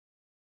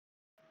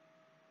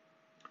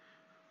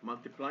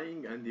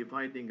Multiplying and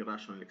dividing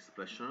rational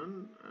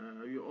expression.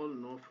 You all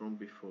know from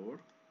before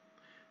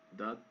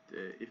that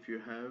if you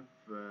have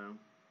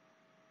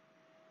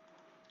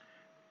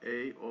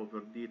a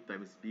over d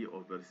times b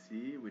over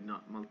c, we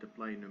not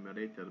multiply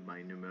numerator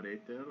by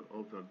numerator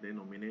over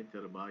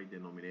denominator by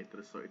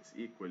denominator, so it's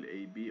equal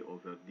ab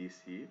over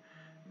dc.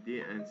 D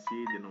and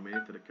c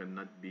denominator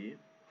cannot be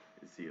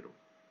 0.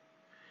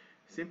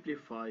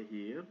 Simplify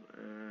here.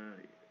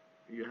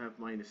 You have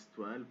minus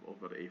 12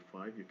 over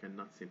a5. You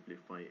cannot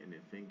simplify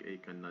anything. A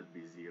cannot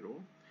be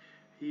 0.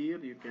 Here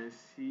you can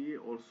see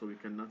also we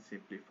cannot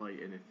simplify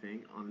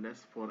anything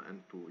unless 4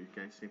 and 2. You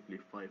can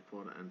simplify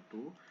 4 and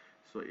 2.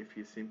 So if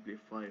you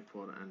simplify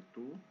 4 and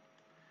 2,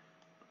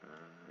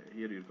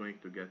 here you're going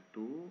to get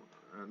 2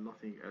 and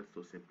nothing else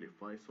to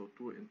simplify. So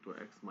 2 into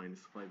x minus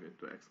 5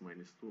 into x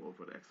minus 2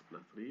 over x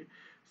plus 3.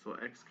 So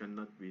x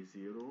cannot be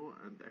 0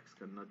 and x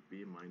cannot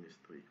be minus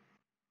 3.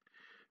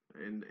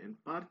 In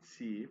part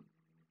C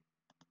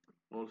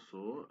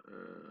also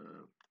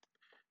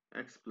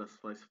x plus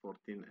 5 is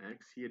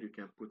 14x. Here you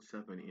can put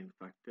 7 in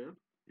factor.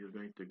 You're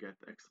going to get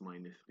x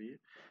minus 3.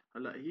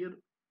 Here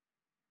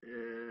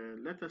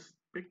let us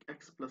pick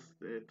x plus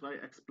try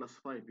x plus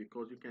 5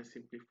 because you can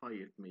simplify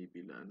it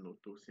maybe no,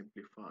 to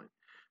simplify.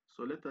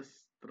 So let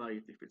us try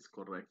it if it's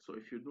correct. So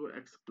if you do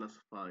x plus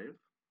 5,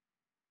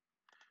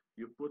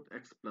 you put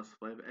x plus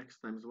 5, x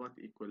times what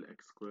equal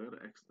x square,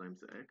 x times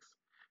x.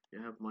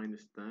 You have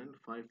minus 10,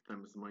 5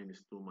 times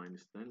minus 2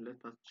 minus 10.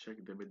 Let us check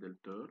the middle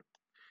term.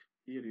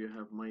 Here you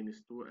have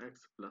minus 2x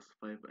plus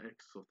 5x,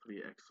 so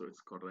 3x, so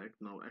it's correct.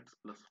 Now x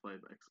plus 5,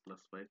 x plus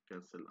 5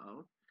 cancel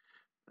out.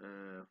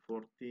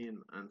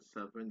 14 and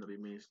 7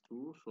 remains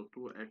 2, so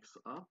 2x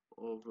up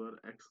over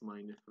x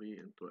minus 3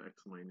 into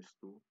x minus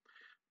 2.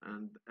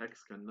 And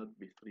x cannot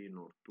be 3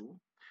 nor 2.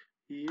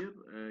 Here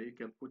you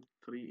can put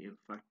 3 in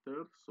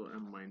factor, so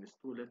m minus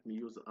 2. Let me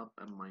use up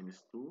m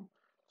minus 2.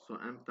 So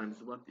m times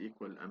what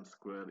equal m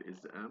square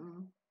is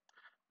m.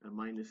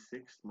 Minus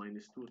 6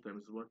 minus 2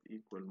 times what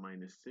equal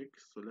minus 6.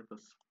 So let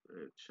us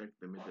check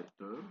the middle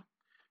term.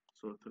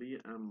 So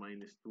 3m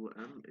minus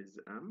 2m is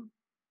m.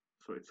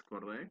 So it's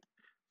correct.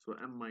 So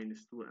m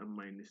minus 2, m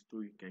minus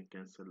 2 you can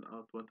cancel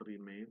out. What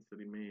remains?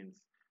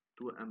 Remains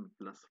 2m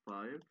plus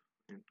 5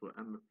 into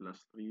m plus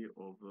 3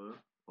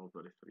 over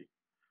 3.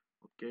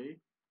 Okay.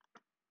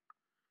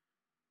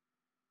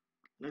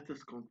 Let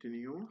us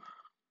continue.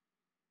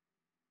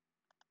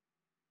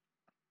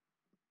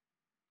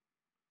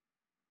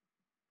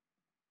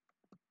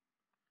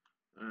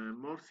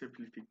 More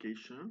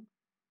simplification.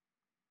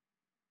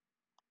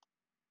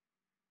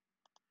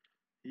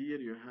 Here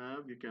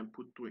you can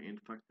put 2 in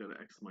factor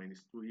x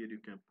minus 2. Here you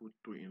can put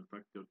 2 in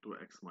factor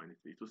 2x minus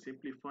 3. To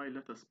simplify,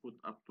 let us put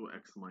up to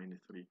x minus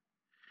 3.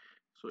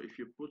 So if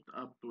you put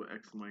up to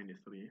x minus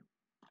 3,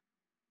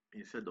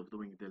 instead of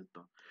doing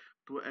delta,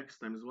 2x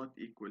times what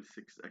equals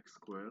 6x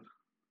squared.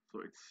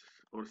 So it's,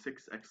 or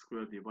 6x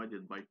squared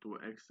divided by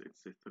 2x,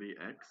 it's a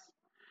 3x.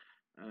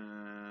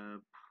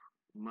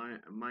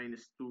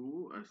 Minus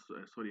 2,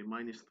 sorry,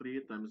 minus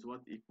 3 times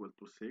what equal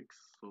to 6,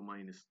 so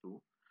minus 2.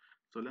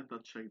 So let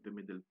us check the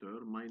middle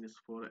term, minus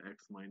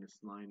 4x minus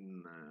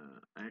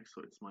 9x,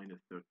 so it's minus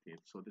 13.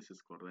 So this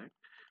is correct.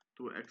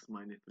 2x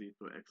minus 3,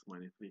 2x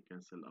minus 3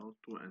 cancel out,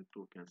 2 and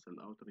 2 cancel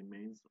out,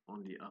 remains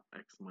only up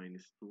x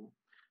minus 2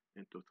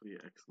 into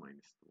 3x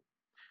minus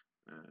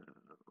 2.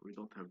 We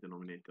don't have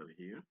denominator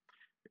here.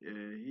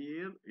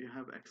 Here you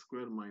have x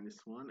squared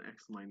minus 1,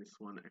 x minus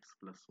 1, x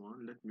plus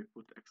 1. Let me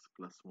put x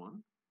plus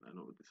 1. I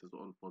know this is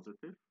all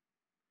positive.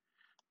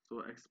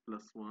 So x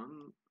plus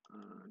 1,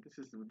 this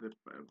is the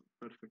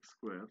perfect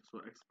square.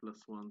 So x plus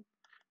 1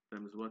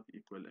 times what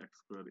equal x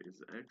squared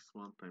is x,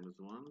 1 times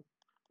 1.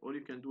 Or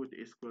you can do it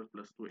a squared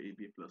plus 2ab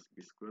plus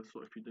b squared.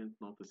 So if you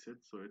didn't notice it,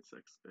 so it's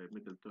x,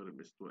 middle term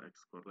is 2x,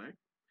 correct.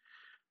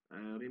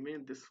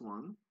 Remain this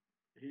one.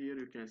 Here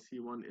you can see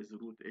 1 is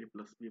root a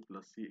plus b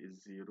plus c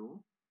is 0.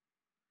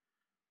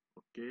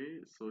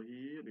 Okay, so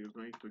here you're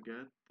going to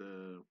get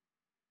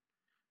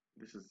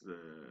this is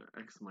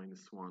x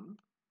minus 1.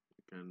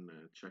 You can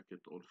check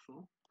it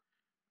also.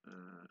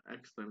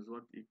 X times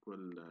what equal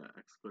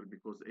x squared,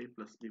 because a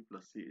plus b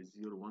plus c is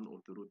 0, 1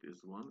 of the root is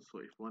 1. So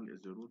if 1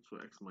 is a root, so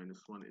x minus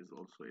 1 is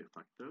also a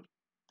factor.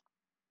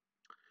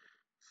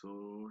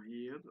 So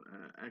here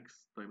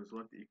x times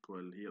what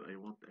equal, here I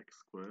want x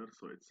squared,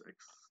 so it's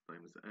x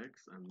times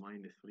x, and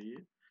minus 3.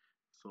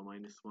 So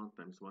minus 1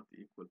 times what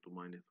equal to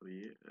minus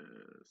 3,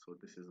 so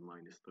this is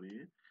minus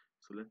 3.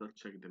 So let us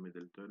check the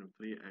middle term,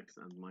 3x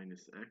and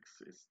minus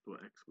x is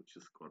 2x, which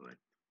is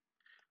correct.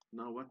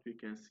 Now what we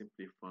can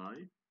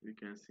simplify, we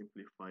can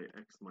simplify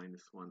x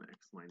minus 1,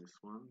 x minus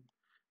 1,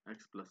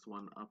 x plus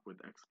 1 up with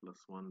x plus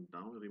 1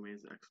 down,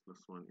 remains x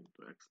plus 1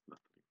 into x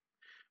plus 3.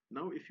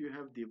 Now if you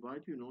have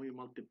divide, you know you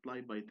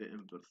multiply by the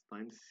inverse,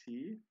 times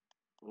c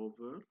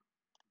over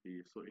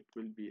b, so it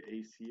will be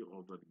ac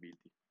over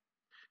bd.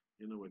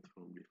 You know it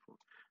from before.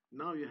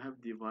 Now you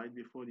have divide.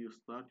 Before you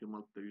start,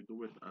 you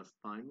do it as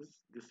times.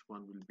 This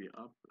one will be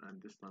up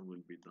and this one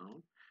will be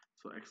down.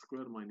 So x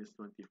squared minus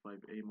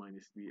 25a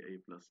minus ba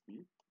plus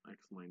b, x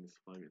minus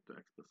 5 into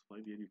x plus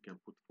 5. Here you can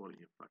put 4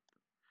 in factor.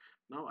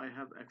 Now I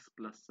have x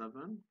plus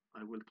 7.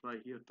 I will try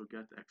here to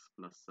get x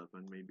plus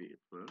 7. Maybe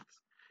it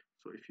works.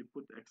 So if you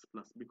put x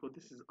plus, because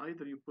this is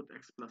either you put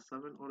x plus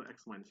 7 or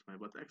x minus 5,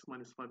 but x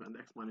minus 5 and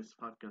x minus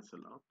 5 cancel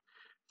out.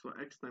 So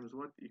x times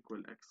what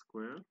equal x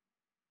squared?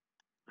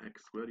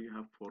 X squared you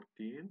have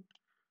 14.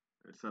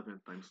 7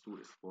 times 2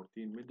 is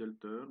 14. Middle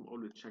term,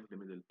 always check the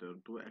middle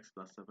term. 2x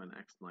plus 7,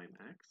 x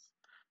 9x.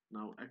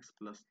 Now x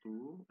plus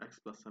 2, x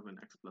plus 7,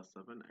 x plus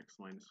 7, x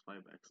minus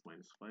 5, x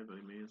minus 5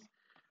 remains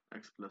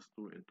x plus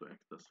 2 into x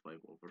plus 5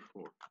 over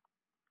 4.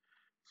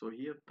 So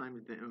here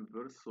times the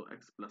inverse, so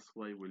x plus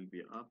y will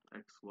be up,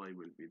 xy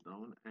will be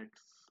down, x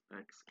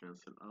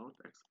cancel out,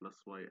 x plus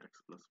y,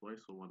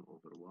 so 1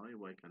 over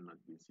y cannot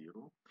be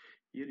 0.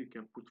 Here you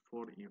can put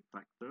 4 in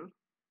factor,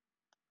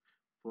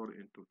 4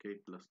 into k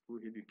plus 2,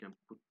 here you can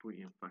put 2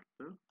 in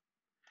factor.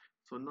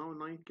 So now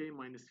 9k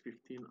minus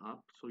 15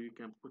 up, so you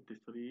can put the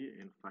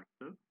 3 in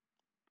factor.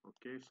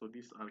 Okay, so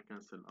these are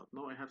cancelled out.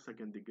 Now I have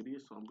second degree,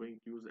 so I'm going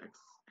to use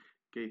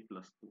k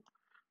plus 2.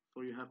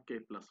 So you have k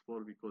plus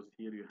 4 because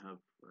here you have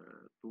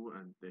 2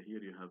 and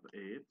here you have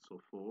 8, so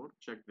 4.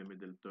 Check the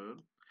middle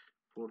term.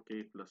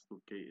 4k plus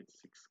 2k is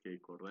 6k,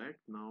 correct.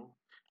 Now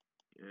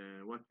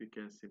what we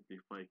can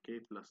simplify, k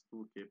plus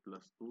 2,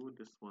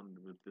 this one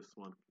with this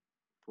one,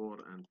 4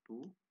 and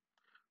 2.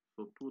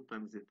 So 2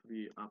 times the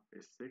 3 up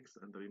is 6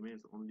 and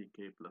remains only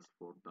k plus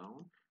 4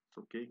 down.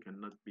 So k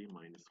cannot be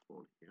minus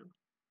 4 here.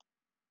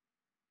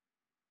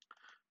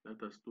 Let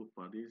us do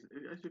parties.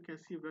 As you can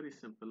see, very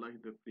simple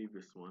like the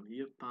previous one.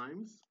 Here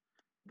times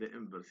the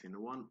inverse in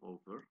 1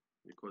 over,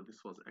 because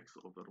this was x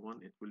over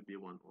 1, it will be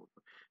 1 over.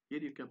 Here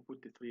you can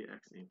put the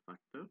 3x in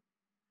factor.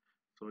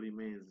 So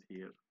remains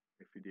here,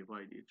 if you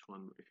divide each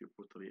one, if you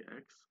put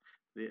 3x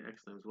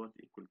times what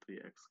equal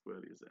 3x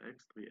squared is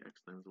x,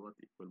 3x times what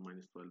equal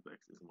minus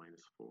 12x is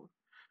minus 4.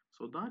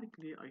 So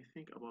directly I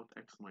think about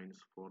x minus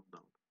 4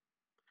 down.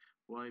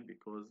 Why?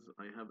 Because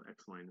I have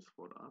x minus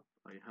 4 up,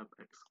 I have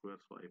x squared,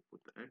 so I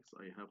put x,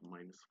 I have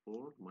minus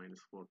 4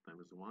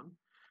 times 1,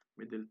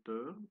 middle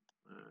term,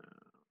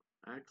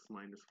 x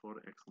minus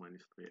 4, x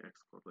minus 3x,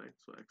 correct?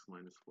 So x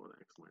minus 4,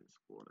 x minus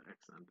 4,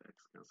 x and x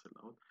cancel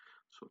out.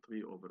 So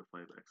 3 over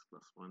 5x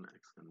plus 1,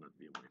 x cannot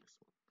be minus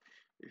 1.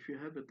 If you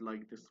have it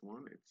like this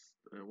one, it's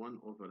 1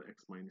 over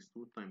x minus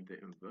 2 times the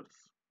inverse,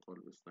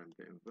 always times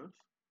the inverse.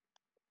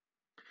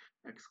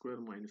 X squared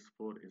minus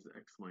 4 is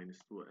x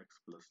minus 2, x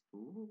plus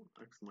 2,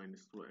 x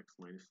minus 2, x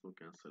minus 2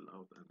 cancel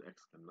out, and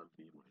x cannot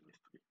be minus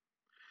 3.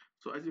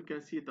 So as you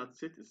can see,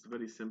 that's it. It's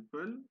very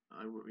simple.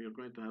 You're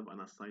going to have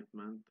an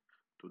assignment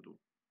to do.